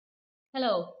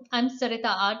Hello, I'm Sarita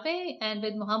Adve, and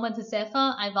with Muhammad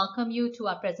Huzefa, I welcome you to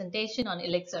our presentation on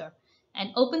ILLIXR,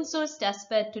 an open source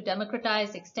testbed to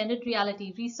democratize extended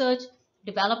reality research,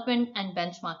 development, and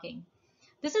benchmarking.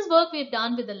 This is work we've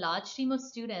done with a large team of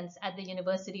students at the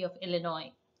University of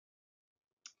Illinois.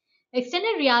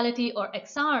 Extended reality, or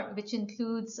XR, which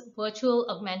includes virtual,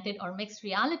 augmented, or mixed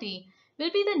reality,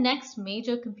 will be the next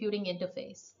major computing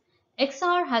interface.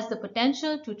 XR has the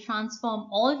potential to transform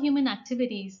all human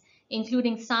activities,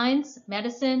 including science,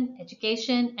 medicine,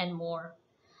 education, and more.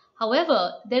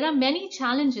 However, there are many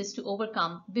challenges to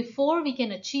overcome before we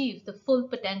can achieve the full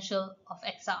potential of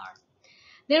XR.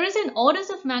 There is an orders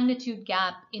of magnitude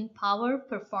gap in power,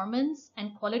 performance,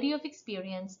 and quality of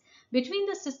experience between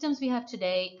the systems we have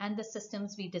today and the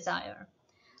systems we desire.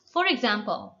 For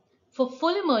example, for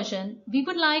full immersion, we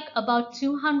would like about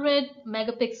 200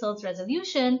 megapixels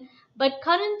resolution, but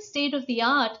current state of the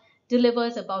art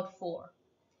delivers about 4.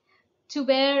 To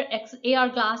wear AR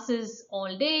glasses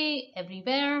all day,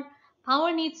 everywhere,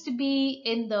 power needs to be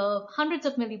in the hundreds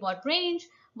of milliwatt range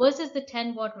versus the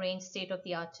 10-watt range state of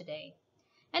the art today.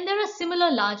 And there are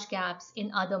similar large gaps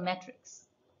in other metrics.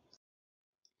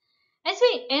 As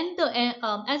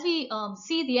we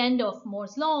see the end of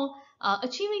Moore's law,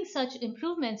 achieving such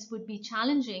improvements would be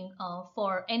challenging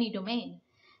for any domain.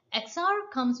 XR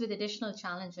comes with additional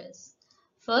challenges.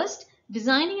 First,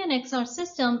 designing an XR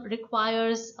system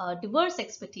requires diverse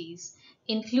expertise,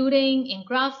 including in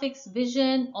graphics,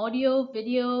 vision, audio,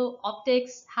 video,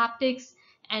 optics, haptics,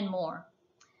 and more.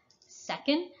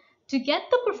 Second, to get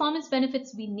the performance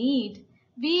benefits we need,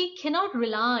 we cannot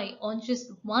rely on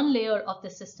just one layer of the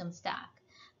system stack.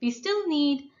 We still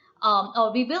need,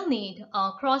 we will need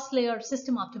cross-layer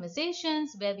system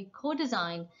optimizations where we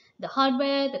co-design the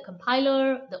hardware, the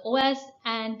compiler, the OS,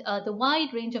 and the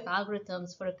wide range of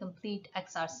algorithms for a complete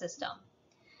XR system.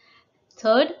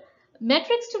 Third,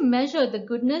 metrics to measure the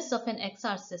goodness of an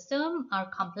XR system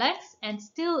are complex and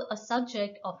still a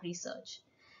subject of research.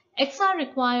 XR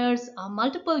requires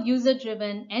multiple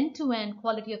user-driven end-to-end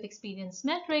quality of experience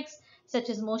metrics such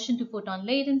as motion to photon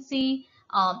latency,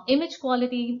 image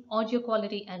quality, audio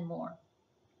quality, and more.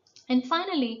 And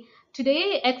finally,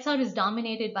 today XR is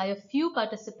dominated by a few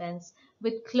participants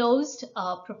with closed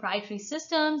proprietary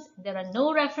systems. There are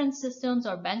no reference systems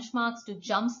or benchmarks to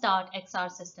jumpstart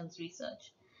XR systems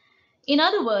research. In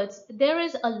other words, there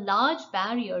is a large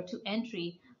barrier to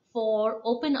entry for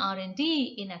open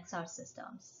R&D in XR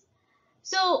systems.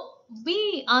 So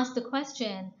we ask the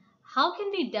question, how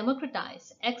can we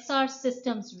democratize XR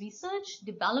systems research,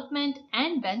 development,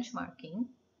 and benchmarking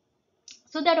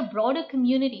so that a broader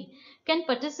community can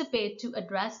participate to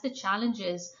address the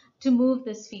challenges to move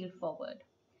this field forward?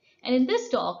 And in this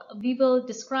talk, we will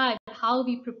describe how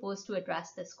we propose to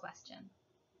address this question.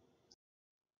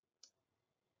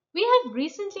 We have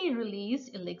recently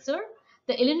released ILLIXR,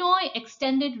 the Illinois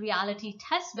Extended Reality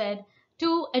Testbed,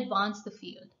 to advance the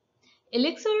field.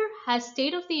 ILLIXR has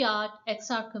state-of-the-art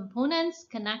XR components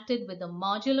connected with a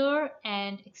modular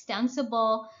and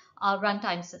extensible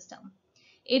runtime system.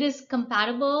 It is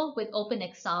compatible with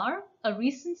OpenXR, a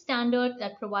recent standard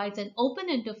that provides an open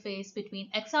interface between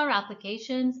XR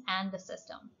applications and the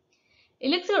system.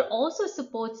 ILLIXR also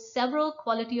supports several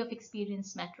quality of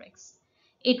experience metrics.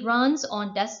 It runs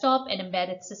on desktop and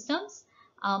embedded systems.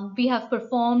 We have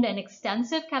performed an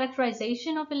extensive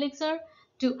characterization of ILLIXR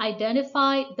to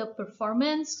identify the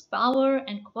performance, power,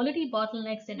 and quality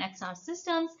bottlenecks in XR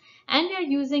systems, and we are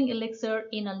using ILLIXR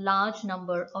in a large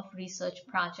number of research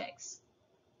projects.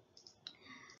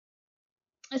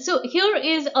 So here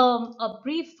is a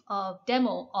brief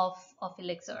demo of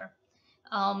ILLIXR.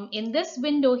 In this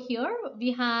window here,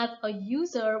 we have a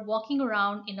user walking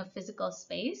around in a physical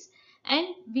space, and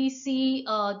we see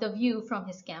the view from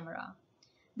his camera.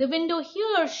 The window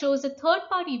here shows a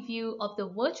third-party view of the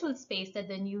virtual space that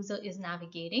the user is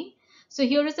navigating. So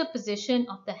here is the position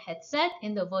of the headset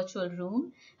in the virtual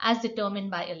room as determined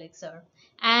by ILLIXR.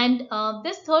 And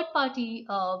this third-party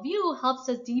view helps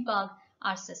us debug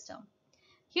our system.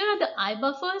 Here are the eye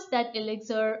buffers that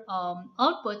ILLIXR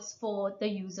outputs for the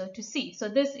user to see. So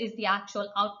this is the actual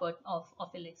output of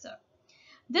ILLIXR.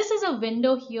 This is a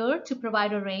window here to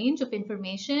provide a range of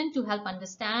information to help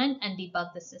understand and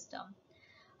debug the system.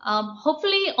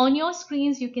 Hopefully on your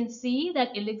screens you can see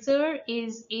that ILLIXR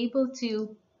is able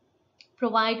to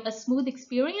provide a smooth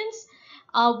experience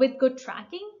with good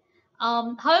tracking.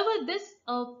 However, this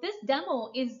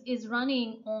demo is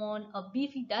running on a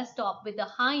beefy desktop with a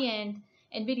high-end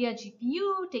NVIDIA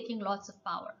GPU taking lots of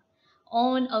power.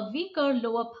 On a weaker,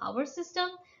 lower power system,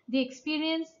 the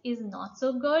experience is not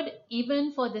so good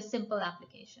even for this simple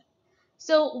application.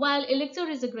 So while ILLIXR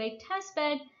is a great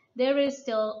testbed, there is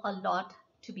still a lot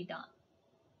to be done.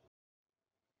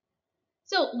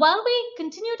 So while we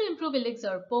continue to improve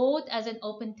ILLIXR both as an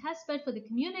open testbed for the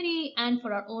community and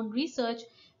for our own research,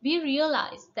 we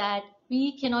realize that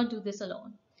we cannot do this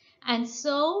alone. And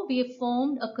so we have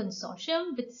formed a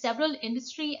consortium with several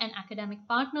industry and academic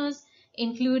partners,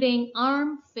 including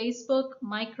ARM, Facebook,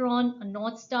 Micron,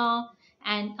 Northstar,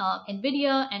 and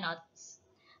NVIDIA, and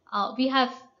others. We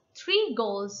have three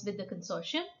goals with the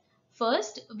consortium.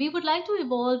 First, we would like to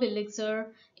evolve ILLIXR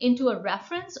into a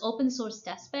reference open source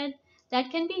testbed that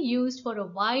can be used for a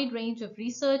wide range of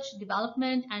research,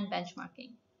 development, and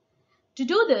benchmarking. To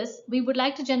do this, we would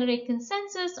like to generate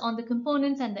consensus on the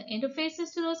components and the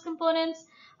interfaces to those components,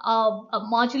 a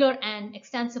modular and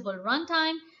extensible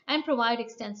runtime, and provide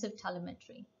extensive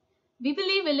telemetry. We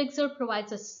believe ILLIXR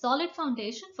provides a solid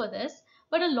foundation for this,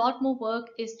 but a lot more work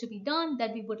is to be done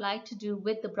that we would like to do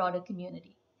with the broader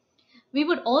community. We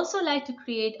would also like to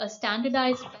create a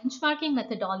standardized benchmarking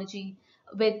methodology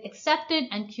with accepted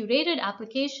and curated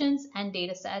applications and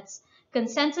datasets,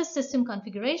 consensus system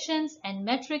configurations, and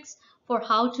metrics for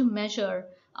how to measure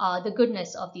the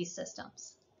goodness of these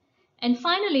systems. And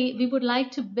finally, we would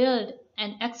like to build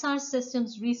an XR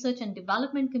systems research and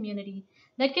development community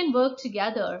that can work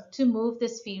together to move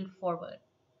this field forward.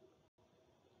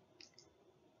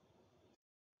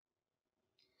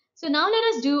 So now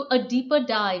let us do a deeper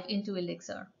dive into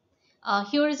ILLIXR.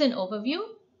 Here is an overview.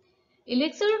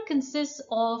 ILLIXR consists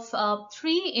of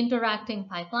three interacting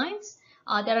pipelines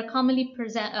that are commonly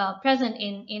present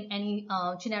in any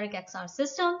generic XR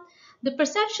system. The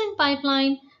perception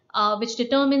pipeline, which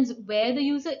determines where the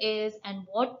user is and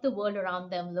what the world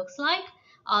around them looks like.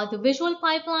 The visual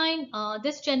pipeline,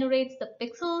 this generates the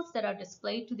pixels that are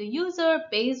displayed to the user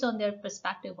based on their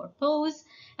perspective or pose.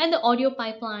 And the audio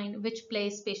pipeline, which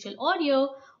plays spatial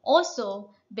audio,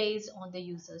 also based on the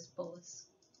user's pose.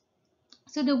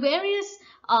 So the various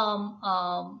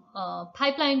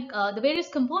the various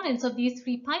components of these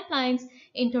three pipelines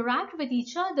interact with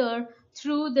each other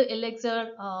through the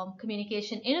ILLIXR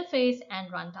communication interface and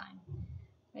runtime.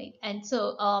 Right, and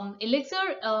so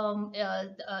ILLIXR,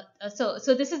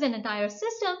 so this is an entire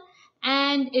system,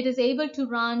 and it is able to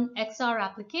run XR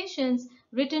applications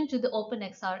written to the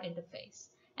OpenXR interface.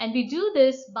 And we do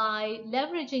this by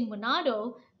leveraging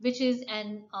Monado, which is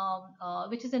an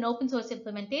open source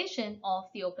implementation of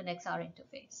the OpenXR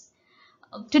interface.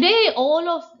 Today, all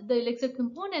of the ILLIXR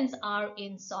components are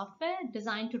in software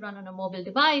designed to run on a mobile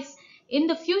device. In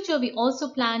the future, we also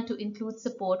plan to include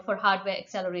support for hardware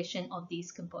acceleration of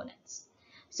these components.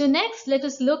 So next, let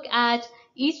us look at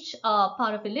each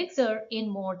part of ILLIXR in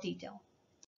more detail.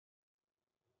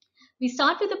 We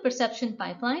start with the perception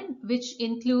pipeline, which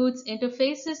includes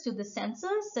interfaces to the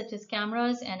sensors, such as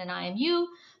cameras and an IMU,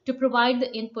 to provide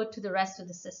the input to the rest of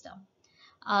the system.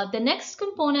 The next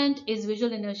component is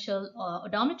visual inertial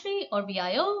odometry, or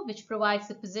VIO, which provides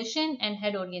the position and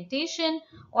head orientation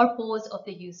or pose of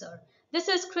the user. This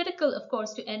is critical, of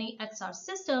course, to any XR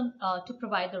system to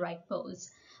provide the right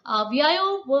pose.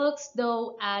 VIO works,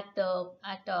 though, at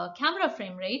camera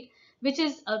frame rate, which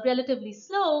is relatively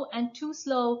slow and too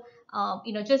slow,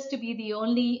 just to be the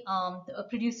only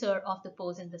producer of the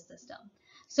pose in the system.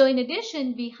 So in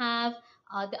addition, we have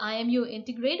the IMU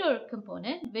integrator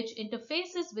component, which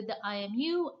interfaces with the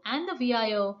IMU and the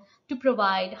VIO to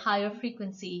provide higher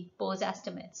frequency pose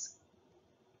estimates.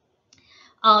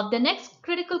 The next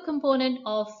critical component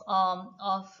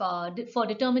for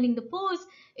determining the pose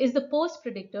is the pose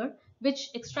predictor, which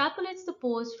extrapolates the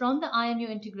pose from the IMU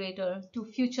integrator to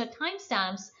future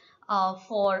timestamps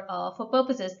for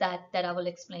purposes that I will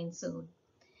explain soon.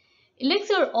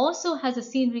 ILLIXR also has a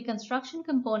scene reconstruction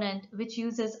component, which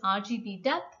uses RGB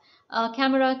depth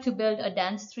camera to build a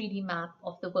dense 3D map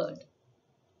of the world.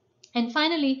 And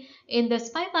finally, in this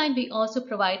pipeline, we also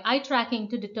provide eye tracking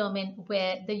to determine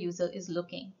where the user is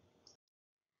looking.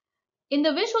 In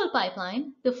the visual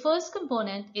pipeline, the first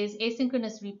component is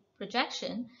asynchronous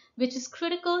reprojection, which is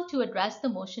critical to address the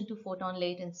motion to photon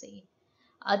latency.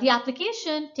 The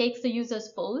application takes the user's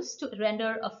pose to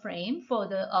render a frame from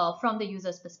the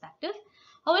user's perspective.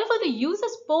 However, the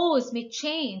user's pose may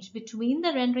change between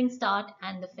the rendering start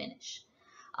and the finish.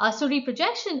 So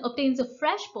reprojection obtains a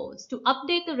fresh pose to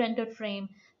update the rendered frame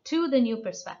to the new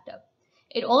perspective.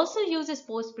 It also uses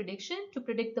pose prediction to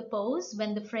predict the pose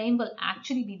when the frame will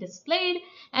actually be displayed,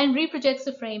 and reprojects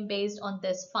the frame based on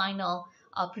this final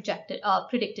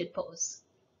predicted pose.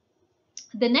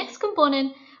 The next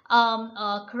component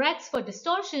corrects for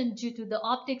distortion due to the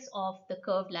optics of the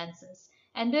curved lenses.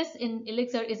 And this in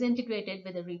ILLIXR is integrated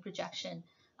with a reprojection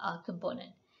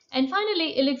component. And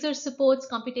finally, ILLIXR supports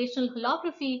computational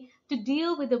holography to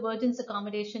deal with the vergence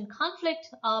accommodation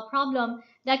conflict problem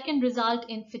that can result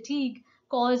in fatigue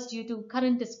caused due to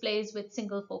current displays with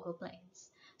single focal planes.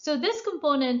 So this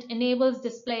component enables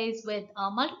displays with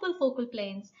multiple focal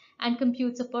planes and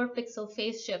computes a per pixel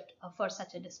phase shift for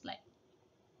such a display.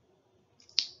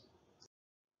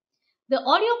 The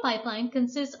audio pipeline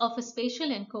consists of a spatial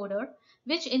encoder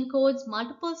which encodes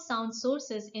multiple sound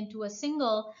sources into a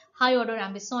single high-order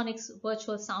ambisonics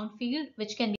virtual sound field,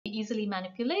 which can be easily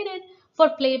manipulated for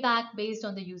playback based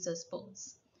on the user's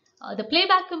pose. The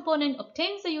playback component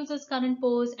obtains the user's current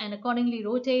pose and accordingly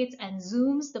rotates and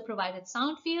zooms the provided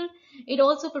sound field. It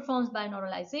also performs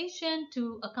binauralization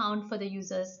to account for the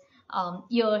user's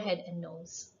ear, head, and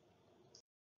nose.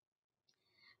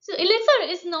 So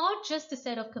ILLIXR is not just a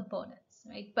set of components,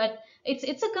 right? But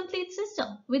it's a complete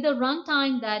system with a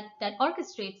runtime that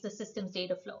orchestrates the system's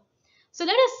data flow. So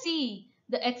let us see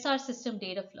the XR system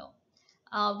data flow.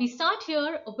 We start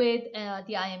here with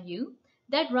the IMU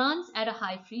that runs at a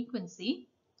high frequency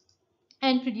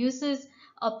and produces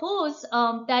a pose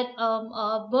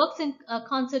that works in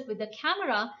concert with the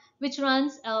camera, which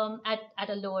runs at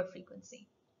a lower frequency.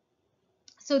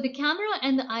 So the camera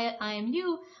and the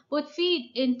IMU both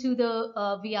feed into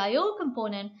the VIO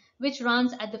component, which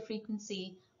runs at the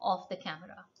frequency of the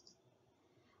camera.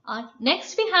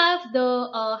 Next, we have the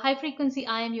high frequency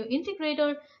IMU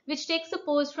integrator, which takes the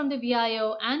pose from the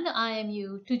VIO and the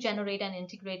IMU to generate an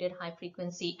integrated high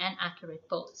frequency and accurate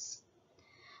pose.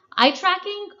 Eye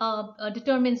tracking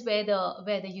determines where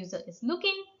the user is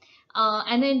looking.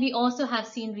 And then we also have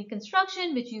scene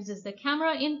reconstruction, which uses the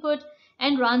camera input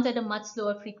and runs at a much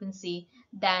slower frequency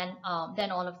than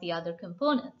all of the other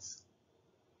components.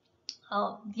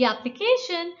 The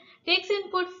application takes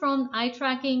input from eye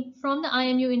tracking, from the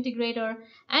IMU integrator,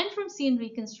 and from scene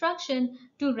reconstruction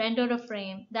to render a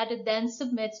frame that it then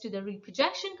submits to the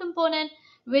reprojection component,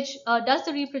 which does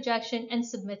the reprojection and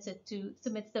submits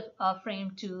the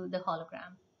frame to the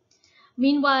hologram.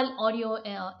 Meanwhile, audio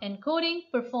encoding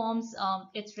performs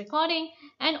its recording,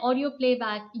 and audio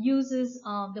playback uses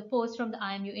the pose from the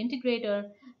IMU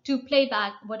integrator to play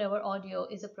back whatever audio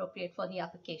is appropriate for the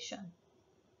application.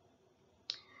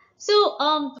 So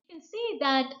you can see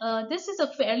that this is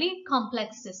a fairly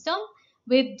complex system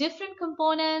with different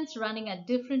components running at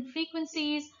different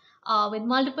frequencies, with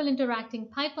multiple interacting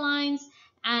pipelines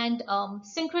and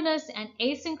synchronous and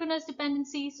asynchronous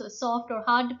dependencies, so soft or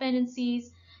hard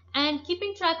dependencies, and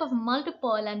keeping track of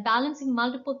multiple and balancing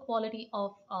multiple quality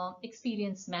of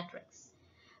experience metrics.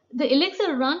 The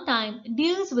ILLIXR runtime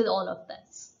deals with all of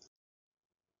this.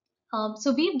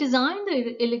 So we've designed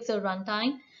the ILLIXR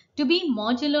runtime to be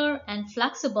modular and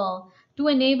flexible to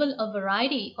enable a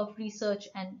variety of research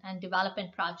and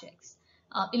development projects.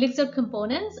 ILLIXR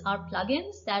components are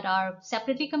plugins that are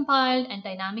separately compiled and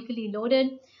dynamically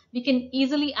loaded. We can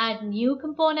easily add new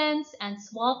components and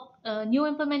swap new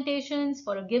implementations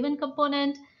for a given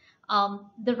component.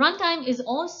 The runtime is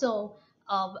also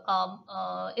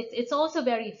it's also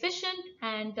very efficient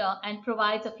and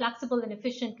provides a flexible and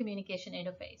efficient communication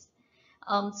interface.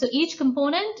 So each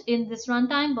component in this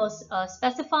runtime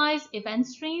specifies event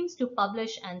streams to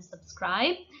publish and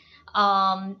subscribe.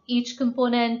 Each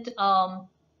component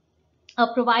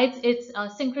provides its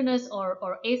synchronous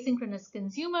or asynchronous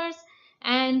consumers,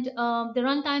 and the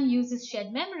runtime uses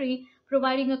shared memory,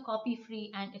 providing a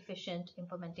copy-free and efficient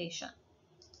implementation.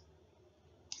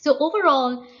 So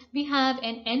overall, we have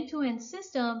an end-to-end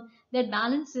system that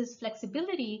balances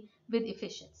flexibility with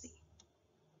efficiency.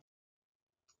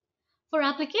 For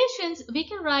applications, we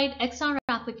can write XR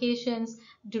applications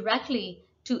directly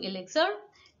to ILLIXR.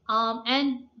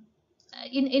 And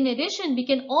in addition, we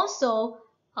can also,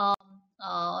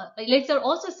 ILLIXR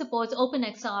also supports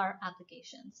OpenXR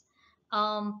applications.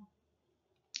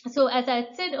 So as I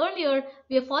said earlier,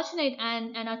 we are fortunate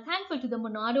and are thankful to the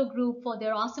Monado group for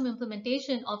their awesome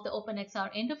implementation of the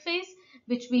OpenXR interface,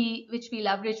 which we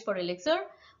leverage for ILLIXR.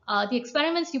 The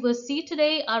experiments you will see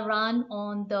today are run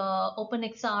on the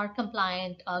OpenXR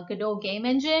compliant Godot game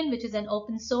engine, which is an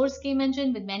open source game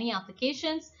engine with many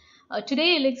applications.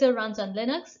 Today, ILLIXR runs on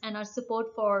Linux, and our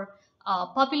support for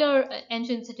popular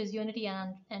engines such as Unity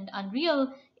and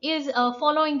Unreal is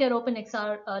following their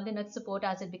OpenXR Linux support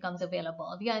as it becomes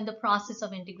available. We are in the process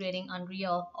of integrating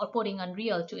Unreal or porting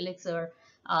Unreal to ILLIXR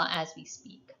as we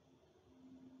speak.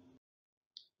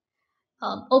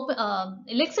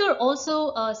 ILLIXR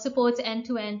also supports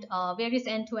various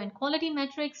end-to-end quality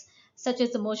metrics, such as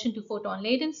the motion to photon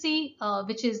latency,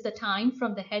 which is the time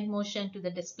from the head motion to the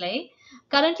display.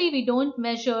 Currently, we don't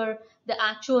measure the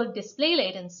actual display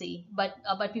latency, but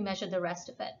we measure the rest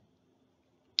of it.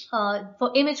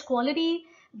 For image quality,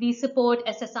 We support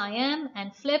SSIM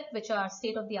and FLIP, which are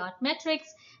state-of-the-art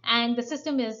metrics, and the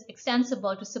system is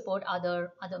extensible to support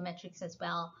other metrics as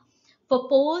well. For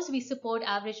pose, we support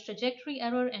average trajectory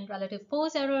error and relative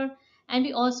pose error, and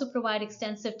we also provide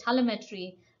extensive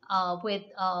telemetry with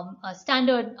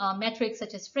standard metrics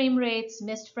such as frame rates,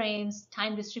 missed frames,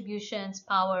 time distributions,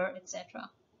 power, etc.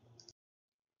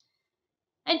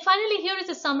 And finally, here is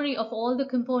a summary of all the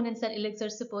components that ILLIXR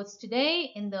supports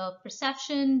today in the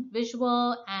perception,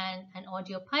 visual, and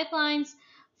audio pipelines.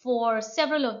 For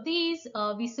several of these,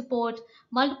 we support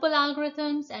multiple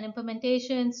algorithms and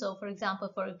implementations. So for example,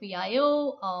 for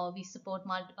VIO, we support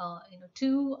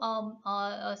two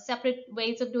separate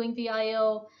ways of doing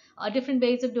VIO, different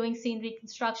ways of doing scene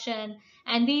reconstruction,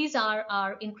 and these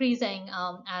are increasing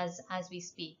as we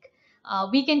speak.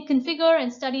 We can configure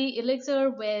and study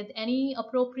ILLIXR with any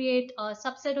appropriate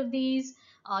subset of these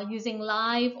using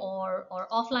live or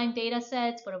offline data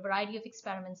sets for a variety of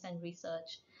experiments and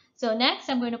research. So next,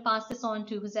 I'm going to pass this on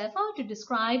to Josefa to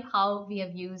describe how we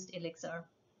have used ILLIXR.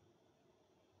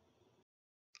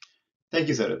 Thank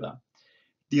you, Sarita.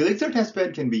 The ILLIXR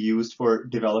testbed can be used for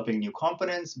developing new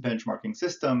components, benchmarking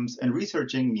systems, and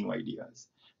researching new ideas.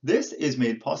 This is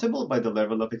made possible by the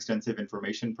level of extensive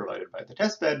information provided by the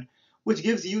testbed, which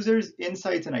gives users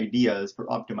insights and ideas for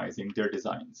optimizing their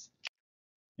designs.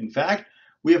 In fact,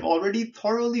 we have already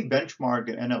thoroughly benchmarked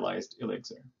and analyzed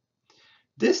ILLIXR.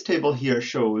 This table here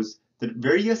shows the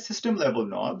various system-level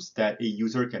knobs that a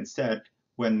user can set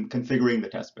when configuring the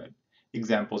testbed.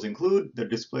 Examples include the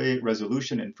display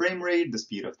resolution and frame rate, the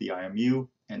speed of the IMU,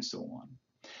 and so on.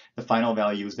 The final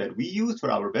values that we used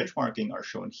for our benchmarking are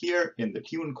shown here in the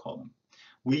tune column.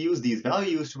 We use these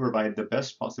values to provide the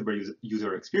best possible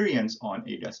user experience on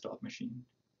a desktop machine.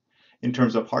 In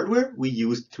terms of hardware, we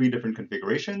used 3 different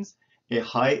configurations, a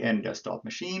high-end desktop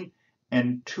machine,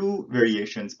 and 2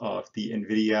 variations of the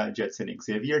NVIDIA Jetson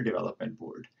Xavier development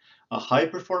board, a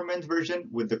high-performance version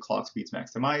with the clock speeds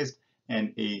maximized,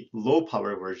 and a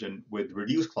low-power version with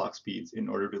reduced clock speeds in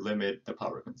order to limit the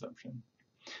power consumption.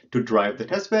 To drive the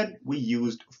testbed, we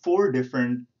used 4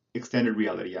 different extended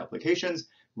reality applications,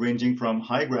 ranging from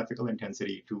high graphical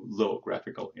intensity to low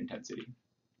graphical intensity.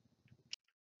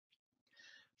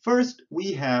 First,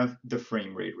 we have the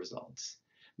frame rate results.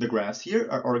 The graphs here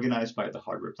are organized by the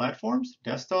hardware platforms,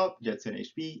 desktop, Jetson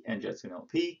HP, and Jetson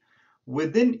LP.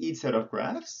 Within each set of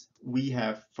graphs, we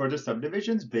have further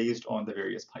subdivisions based on the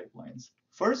various pipelines.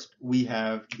 First, we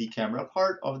have the camera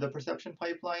part of the perception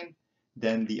pipeline,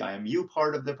 then the IMU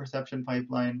part of the perception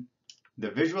pipeline,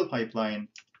 the visual pipeline,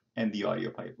 and the audio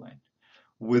pipeline.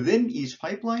 Within each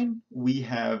pipeline, we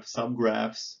have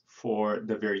subgraphs for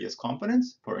the various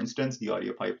components. For instance, the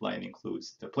audio pipeline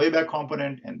includes the playback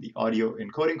component and the audio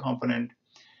encoding component.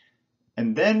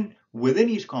 And then within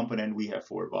each component, we have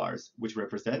 4 bars, which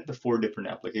represent the 4 different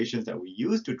applications that we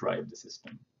use to drive the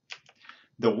system.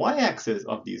 The y-axis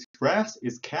of these graphs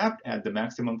is capped at the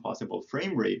maximum possible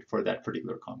frame rate for that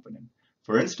particular component.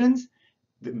 For instance,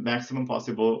 the maximum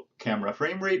possible camera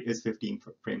frame rate is 15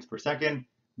 frames per second.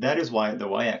 That is why the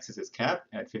y-axis is capped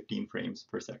at 15 frames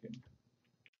per second.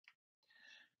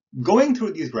 Going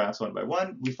through these graphs one by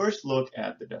one, we first look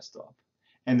at the desktop.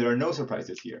 And there are no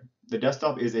surprises here. The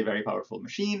desktop is a very powerful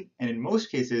machine, and in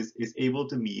most cases is able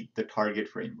to meet the target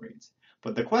frame rates.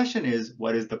 But the question is,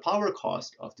 what is the power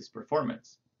cost of this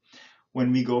performance?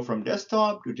 When we go from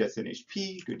desktop to Jetson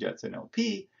HP to Jetson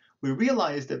LP, we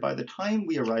realize that by the time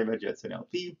we arrive at Jetson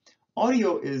LP,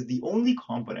 audio is the only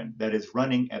component that is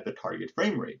running at the target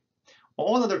frame rate.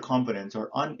 All other components are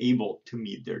unable to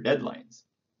meet their deadlines.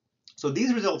 So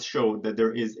these results show that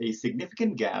there is a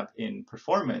significant gap in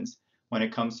performance when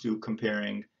it comes to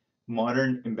comparing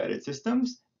modern embedded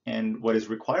systems and what is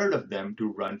required of them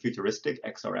to run futuristic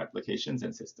XR applications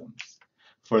and systems.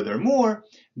 Furthermore,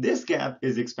 this gap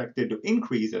is expected to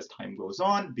increase as time goes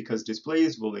on because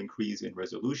displays will increase in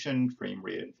resolution, frame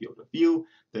rate, and field of view,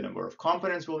 the number of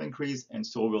components will increase, and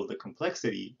so will the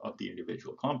complexity of the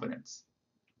individual components.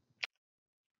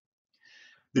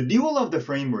 The dual of the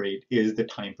frame rate is the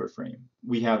time per frame.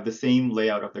 We have the same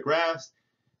layout of the graphs,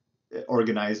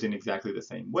 organized in exactly the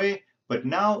same way, but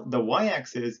now the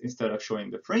y-axis, instead of showing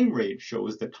the frame rate,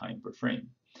 shows the time per frame.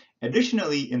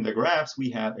 Additionally, in the graphs,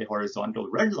 we have a horizontal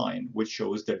red line, which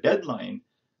shows the deadline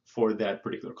for that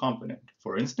particular component.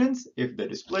 For instance, if the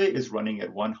display is running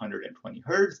at 120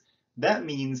 Hz, that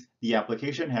means the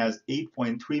application has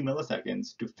 8.3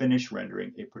 milliseconds to finish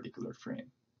rendering a particular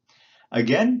frame.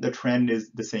 Again, the trend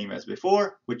is the same as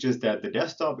before, which is that the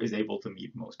desktop is able to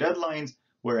meet most deadlines,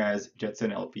 whereas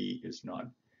Jetson LP is not.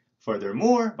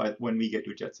 Furthermore, when we get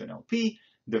to Jetson LP,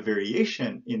 the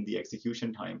variation in the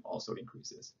execution time also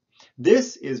increases.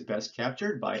 This is best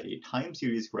captured by a time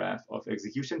series graph of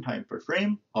execution time per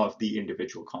frame of the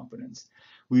individual components.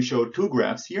 We show two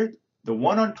graphs here. The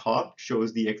one on top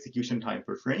shows the execution time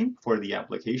per frame for the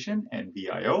application and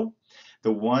VIO.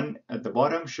 The one at the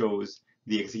bottom shows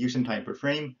the execution time per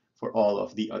frame for all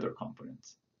of the other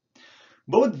components.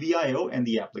 Both VIO and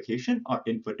the application are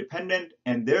input dependent,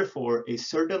 and therefore a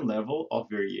certain level of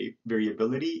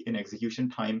variability in execution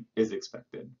time is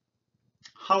expected.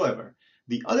 However,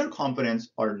 the other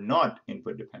components are not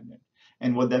input dependent.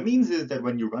 And what that means is that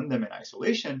when you run them in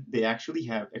isolation, they actually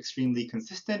have extremely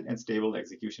consistent and stable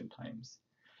execution times.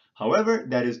 However,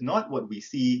 that is not what we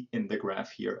see in the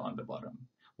graph here on the bottom.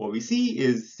 What we see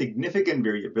is significant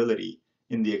variability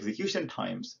in the execution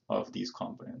times of these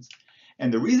components.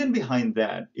 And the reason behind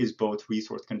that is both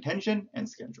resource contention and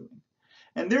scheduling.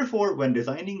 And therefore, when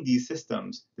designing these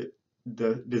systems,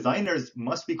 the designers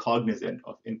must be cognizant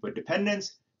of input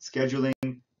dependence,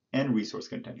 scheduling, and resource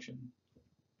contention.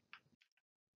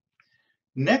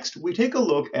 Next, we take a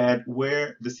look at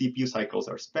where the CPU cycles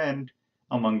are spent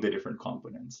among the different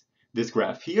components. This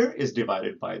graph here is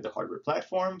divided by the hardware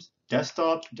platforms,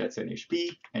 desktop, Jetson HP,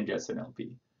 and Jetson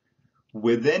LP.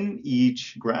 Within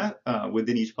each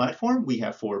platform, we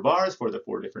have 4 bars for the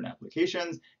 4 different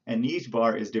applications, and each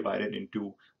bar is divided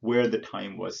into where the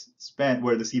time was spent,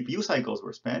 where the CPU cycles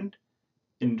were spent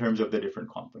in terms of the different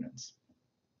components.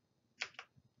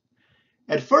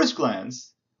 At first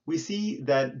glance, we see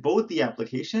that both the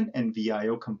application and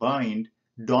VIO combined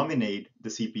dominate the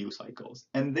CPU cycles.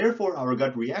 And therefore, our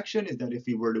gut reaction is that if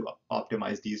we were to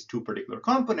optimize these 2 particular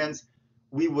components,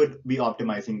 we would be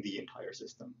optimizing the entire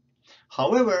system.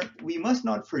 However, we must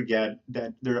not forget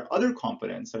that there are other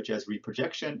components such as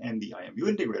reprojection and the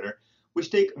IMU integrator, which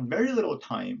take very little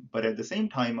time, but at the same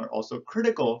time are also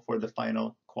critical for the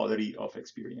final quality of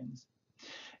experience.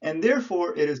 And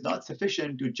therefore, it is not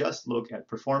sufficient to just look at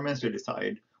performance to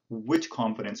decide which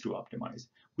components to optimize.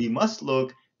 We must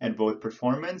look at both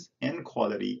performance and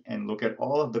quality and look at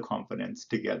all of the components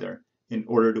together in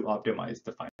order to optimize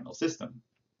the final system.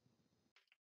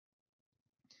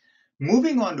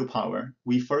 Moving on to power,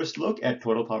 we first look at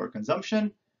total power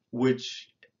consumption,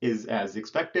 which is as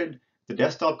expected. The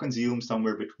desktop consumes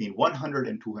somewhere between 100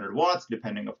 and 200 watts,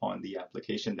 depending upon the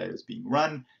application that is being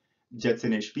run.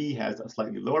 Jetson HP has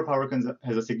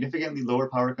a significantly lower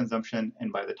power consumption,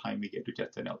 and by the time we get to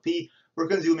Jetson LP, we're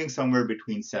consuming somewhere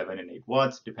between 7 and 8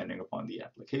 watts, depending upon the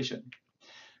application.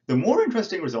 The more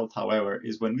interesting result, however,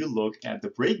 is when we look at the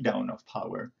breakdown of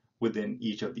power within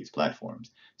each of these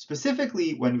platforms.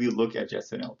 Specifically, when we look at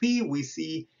Jetson LP, we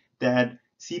see that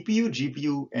CPU,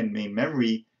 GPU, and main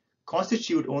memory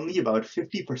constitute only about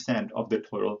 50% of the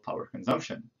total power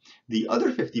consumption. The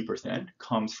other 50%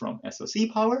 comes from SoC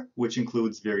power, which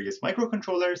includes various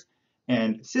microcontrollers,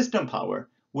 and system power,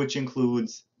 which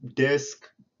includes disk,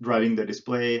 driving the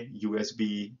display,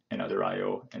 USB, and other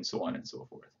I/O, and so on and so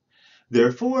forth.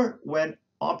 Therefore, when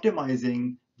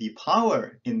optimizing the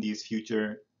power in these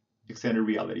future extended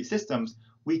reality systems,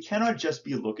 we cannot just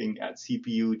be looking at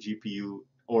CPU, GPU,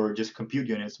 or just compute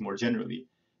units more generally.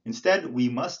 Instead, we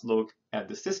must look at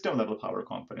the system level power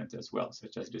components as well,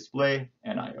 such as display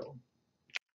and I/O.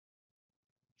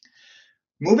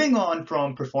 Moving on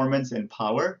from performance and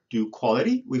power to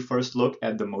quality, we first look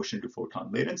at the motion to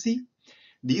photon latency.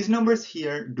 These numbers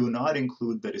here do not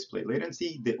include the display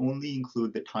latency, they only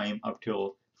include the time up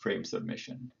till frame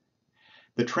submission.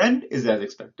 The trend is as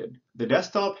expected. The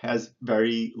desktop has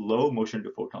very low motion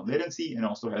to photon latency and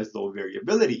also has low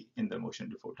variability in the motion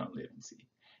to photon latency.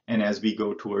 And as we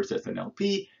go towards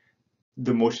SNLP,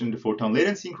 the motion to photon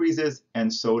latency increases,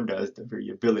 and so does the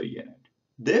variability in it.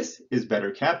 This is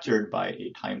better captured by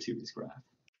a time series graph.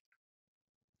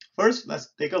 First,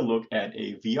 let's take a look at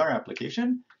a VR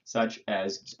application such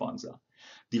as Sponza.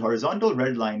 The horizontal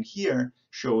red line here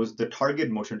shows the target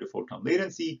motion to photon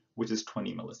latency, which is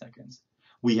 20 milliseconds.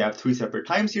 We have 3 separate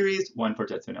time series, one for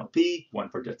Jetson LP, one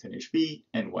for Jetson HP,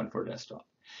 and one for desktop.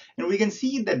 And we can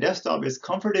see that desktop is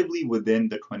comfortably within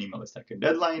the 20 millisecond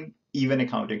deadline, even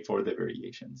accounting for the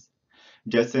variations.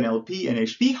 Jetson LP and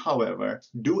HP, however,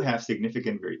 do have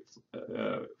significant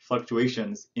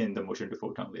fluctuations in the motion to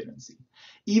photon latency.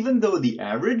 Even though the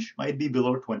average might be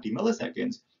below 20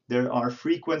 milliseconds, there are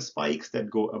frequent spikes that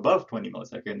go above 20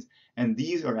 milliseconds, and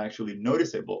these are actually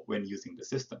noticeable when using the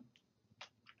system.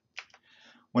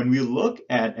 When we look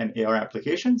at an AR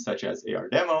application, such as AR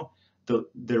demo,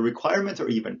 the requirements are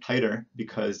even tighter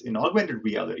because in augmented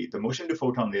reality, the motion to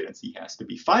photon latency has to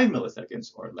be 5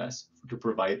 milliseconds or less to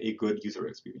provide a good user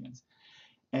experience.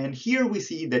 And here we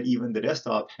see that even the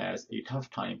desktop has a tough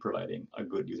time providing a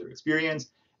good user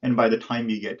experience. And by the time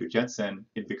you get to Jetson,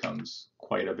 it becomes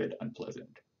quite a bit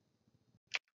unpleasant.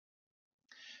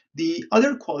 The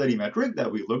other quality metric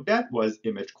that we looked at was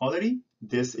image quality.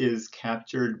 This is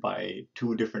captured by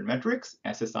two different metrics,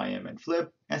 SSIM and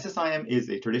FLIP. SSIM is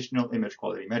a traditional image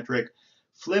quality metric.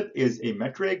 FLIP is a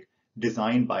metric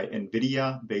designed by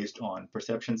NVIDIA based on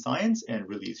perception science and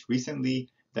released recently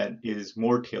that is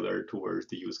more tailored towards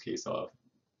the use case of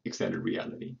extended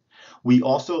reality. We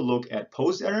also look at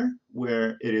pose error,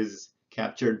 where it is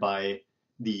captured by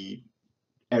the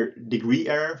degree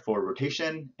error for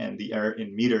rotation and the error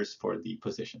in meters for the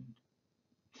position.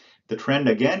 The trend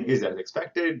again is as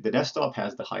expected. The desktop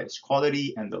has the highest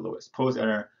quality and the lowest pose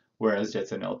error, whereas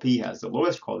Jetson LP has the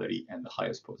lowest quality and the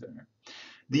highest pose error.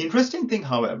 The interesting thing,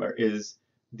 however, is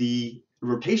the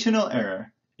rotational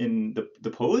error in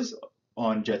the pose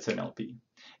on Jetson LP.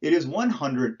 It is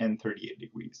 138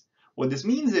 degrees. What this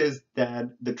means is that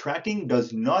the tracking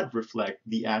does not reflect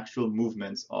the actual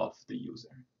movements of the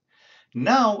user.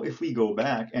 Now, if we go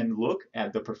back and look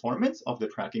at the performance of the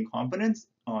tracking components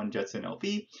on Jetson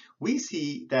LP, we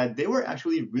see that they were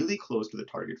actually really close to the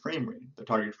target frame rate. The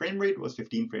target frame rate was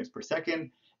 15 frames per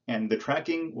second, and the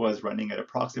tracking was running at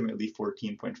approximately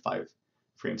 14.5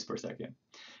 frames per second.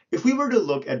 If we were to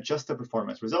look at just the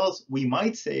performance results, we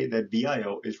might say that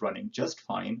VIO is running just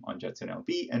fine on Jetson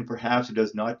LP and perhaps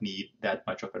does not need that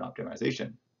much of an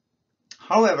optimization.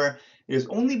 However, it is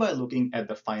only by looking at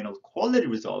the final quality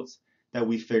results that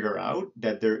we figure out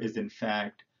that there is in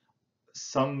fact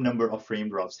some number of frame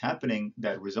drops happening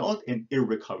that result in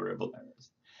irrecoverable errors.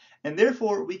 And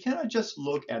therefore, we cannot just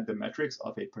look at the metrics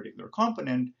of a particular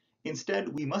component. Instead,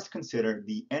 we must consider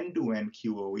the end-to-end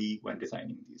QoE when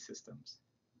designing these systems.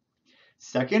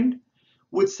 Second,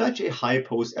 with such a high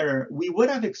pose error, we would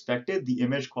have expected the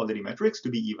image quality metrics to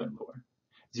be even lower.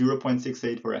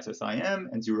 0.68 for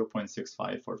SSIM and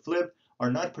 0.65 for FLIP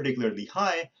are not particularly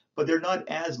high, but they're not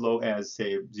as low as,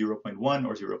 say, 0.1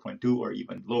 or 0.2 or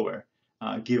even lower,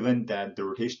 given that the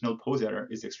rotational pose error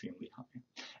is extremely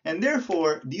high. And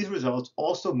therefore, these results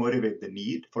also motivate the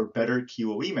need for better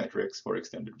QoE metrics for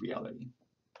extended reality.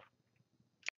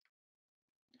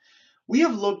 We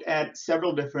have looked at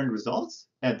several different results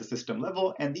at the system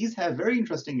level, and these have very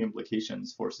interesting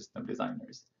implications for system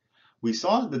designers. We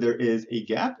saw that there is a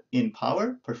gap in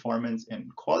power, performance,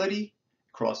 and quality,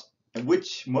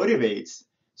 which motivates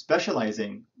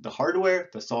specializing the hardware,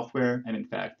 the software, and in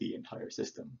fact, the entire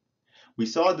system. We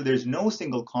saw that there's no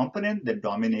single component that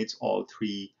dominates all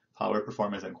three power,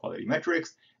 performance, and quality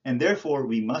metrics, and therefore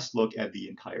we must look at the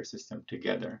entire system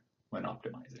together when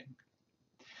optimizing.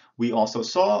 We also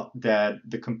saw that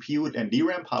the compute and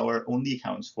DRAM power only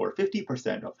accounts for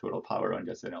 50% of total power on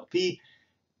Jetson LP,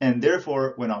 and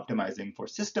therefore, when optimizing for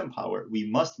system power, we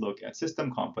must look at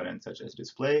system components such as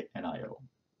display and I/O.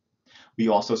 We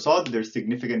also saw that there's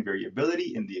significant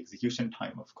variability in the execution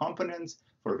time of components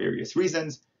for various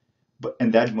reasons,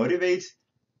 and that motivates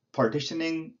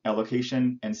partitioning,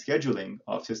 allocation, and scheduling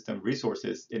of system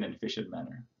resources in an efficient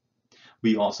manner.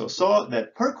 We also saw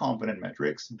that per component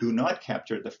metrics do not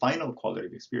capture the final quality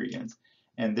of experience,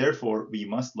 and therefore we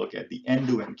must look at the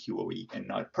end-to-end QoE and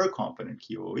not per component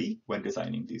QoE when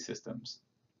designing these systems.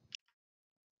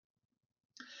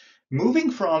 Moving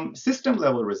from system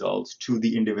level results to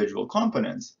the individual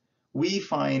components, we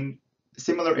find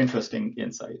similar interesting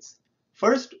insights.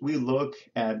 First, we look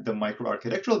at the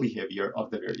microarchitectural behavior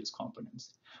of the various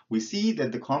components. We see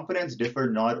that the components differ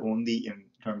not only in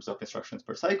terms of instructions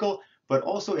per cycle, but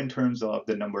also in terms of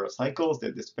the number of cycles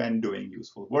that they spend doing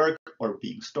useful work or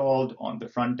being stalled on the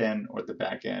front end or the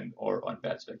back end or on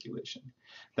bad speculation.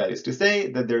 That is to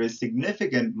say that there is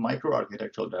significant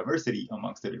microarchitectural diversity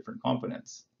amongst the different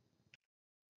components.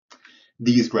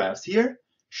 These graphs here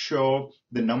show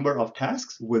the number of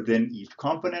tasks within each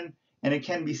component, and it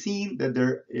can be seen that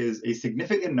there is a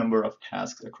significant number of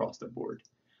tasks across the board.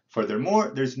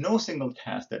 Furthermore, there's no single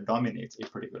task that dominates a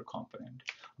particular component.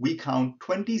 We count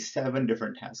 27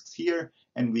 different tasks here,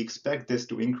 and we expect this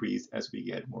to increase as we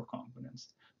get more components.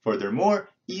 Furthermore,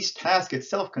 each task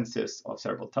itself consists of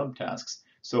several subtasks,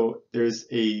 so there's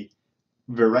a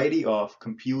variety of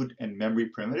compute and memory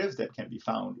primitives that can be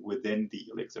found within the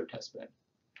ILLIXR testbed.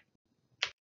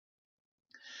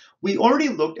 We already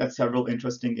looked at several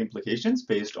interesting implications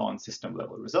based on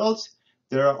system-level results.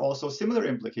 There are also similar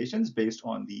implications based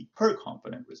on the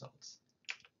per-component results.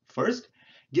 First,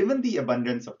 given the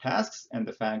abundance of tasks and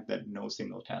the fact that no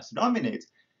single task dominates,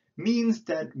 means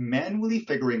that manually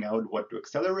figuring out what to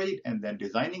accelerate and then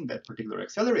designing that particular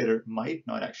accelerator might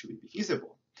not actually be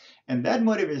feasible. And that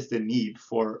motivates the need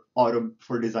for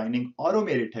designing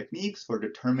automated techniques for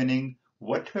determining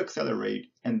what to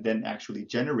accelerate and then actually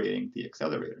generating the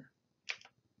accelerator.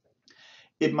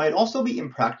 It might also be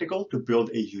impractical to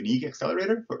build a unique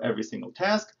accelerator for every single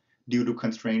task due to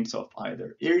constraints of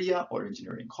either area or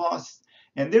engineering costs,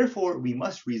 and therefore we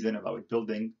must reason about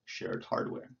building shared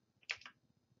hardware.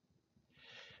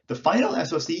 The final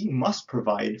SoC must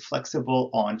provide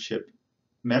flexible on-chip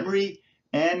memory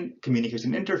and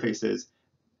communication interfaces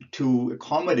to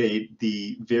accommodate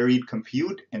the varied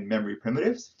compute and memory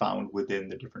primitives found within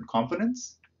the different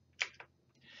components.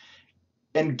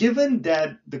 And given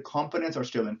that the components are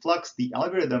still in flux, the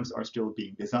algorithms are still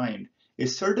being designed, a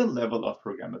certain level of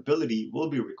programmability will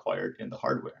be required in the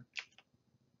hardware.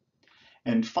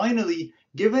 And finally,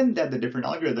 given that the different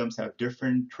algorithms have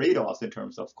different trade-offs in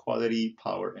terms of quality,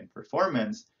 power, and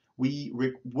performance, we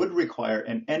would require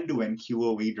an end-to-end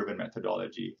QoE-driven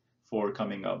methodology for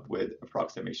coming up with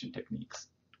approximation techniques.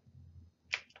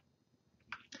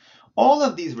 All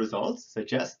of these results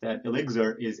suggest that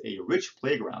ILLIXR is a rich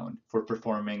playground for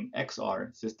performing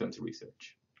XR systems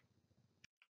research.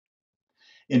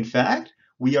 In fact,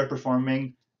 we are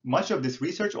performing much of this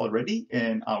research already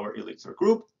in our ILLIXR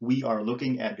group. We are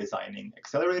looking at designing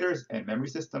accelerators and memory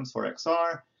systems for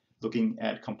XR, looking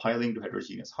at compiling to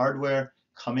heterogeneous hardware,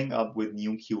 coming up with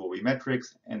new QoE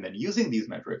metrics, and then using these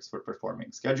metrics for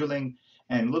performing scheduling,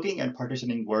 and looking at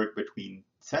partitioning work between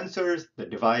sensors, the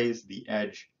device, the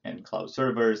edge, and cloud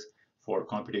servers for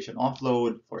computation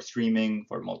offload, for streaming,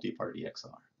 for multi-party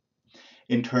XR.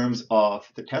 In terms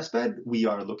of the testbed, we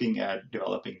are looking at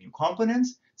developing new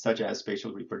components, such as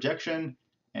spatial reprojection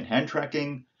and hand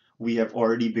tracking. We have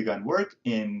already begun work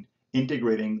in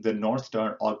integrating the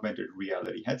Northstar augmented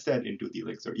reality headset into the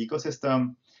ILLIXR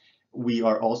ecosystem. We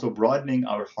are also broadening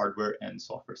our hardware and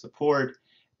software support.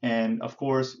 And of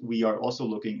course, we are also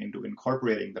looking into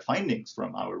incorporating the findings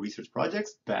from our research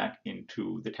projects back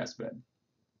into the testbed.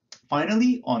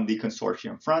 Finally, on the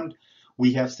consortium front,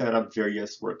 we have set up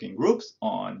various working groups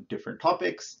on different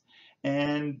topics.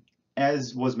 And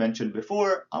as was mentioned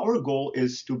before, our goal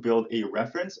is to build a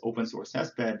reference open source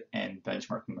testbed and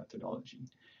benchmarking methodology,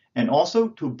 and also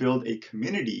to build a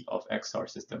community of XR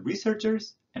system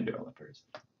researchers and developers.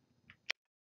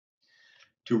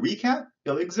 To recap,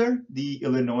 ILLIXR, the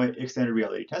Illinois Extended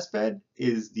Reality Testbed,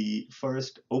 is the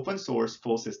first open source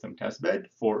full system testbed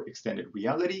for extended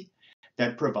reality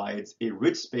that provides a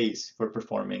rich space for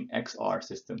performing XR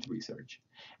systems research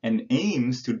and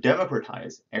aims to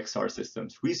democratize XR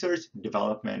systems research,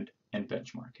 development, and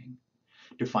benchmarking.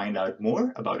 To find out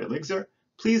more about ILLIXR,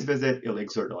 please visit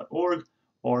illixr.org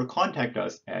or contact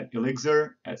us at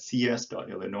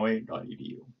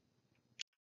illixr@cs.illinois.edu.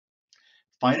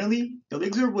 Finally,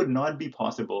 ILLIXR would not be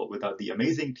possible without the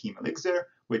amazing team ILLIXR,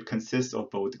 which consists of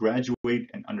both graduate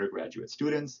and undergraduate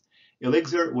students.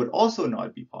 ILLIXR would also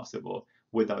not be possible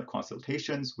without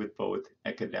consultations with both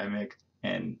academic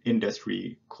and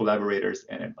industry collaborators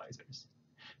and advisors.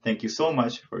 Thank you so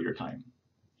much for your time.